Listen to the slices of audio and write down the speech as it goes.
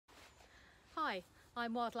Hi,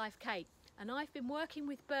 I'm WildlifeKate and I've been working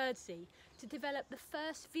with Birdsy to develop the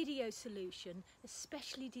first video solution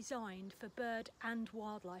especially designed for bird and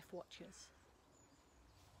wildlife watchers.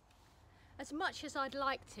 As much as I'd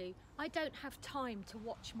like to, I don't have time to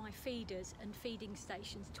watch my feeders and feeding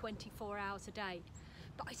stations 24 hours a day,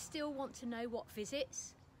 but I still want to know what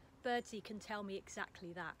visits. Birdsy can tell me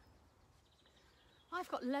exactly that. I've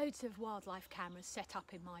got loads of wildlife cameras set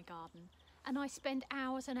up in my garden, and I spend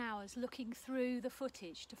hours and hours looking through the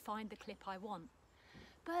footage to find the clip I want.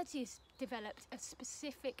 Birdsy has developed a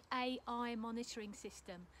specific AI monitoring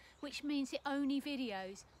system, which means it only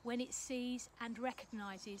videos when it sees and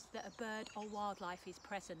recognises that a bird or wildlife is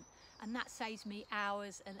present, and that saves me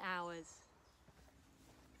hours and hours.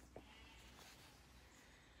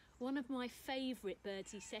 One of my favourite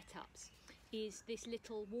Birdsy setups is this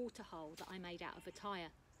little water hole that I made out of a tyre.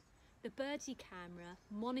 The Birdsy camera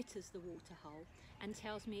monitors the water hole and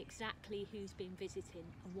tells me exactly who's been visiting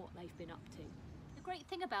and what they've been up to. The great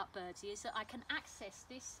thing about Birdsy is that I can access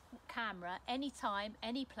this camera anytime,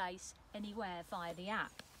 any place, anywhere via the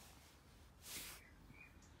app.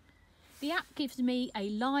 The app gives me a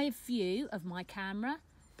live view of my camera,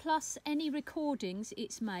 plus any recordings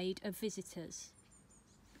it's made of visitors.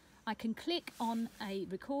 I can click on a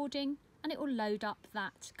recording and it will load up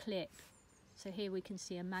that clip. So here we can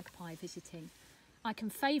see a magpie visiting. I can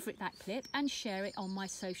favourite that clip and share it on my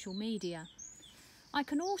social media. I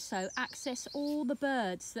can also access all the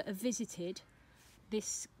birds that have visited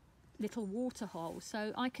this little water hole.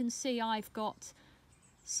 So I can see I've got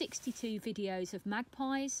 62 videos of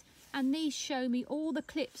magpies, and these show me all the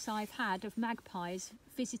clips I've had of magpies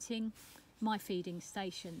visiting my feeding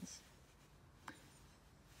stations.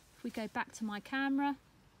 If we go back to my camera,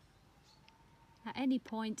 at any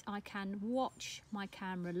point I can watch my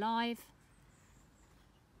camera live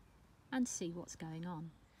and see what's going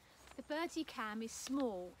on. The Birdsy cam is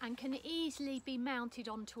small and can easily be mounted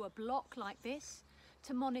onto a block like this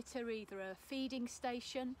to monitor either a feeding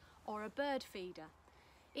station or a bird feeder.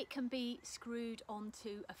 It can be screwed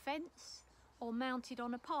onto a fence or mounted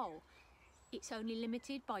on a pole. It's only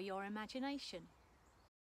limited by your imagination.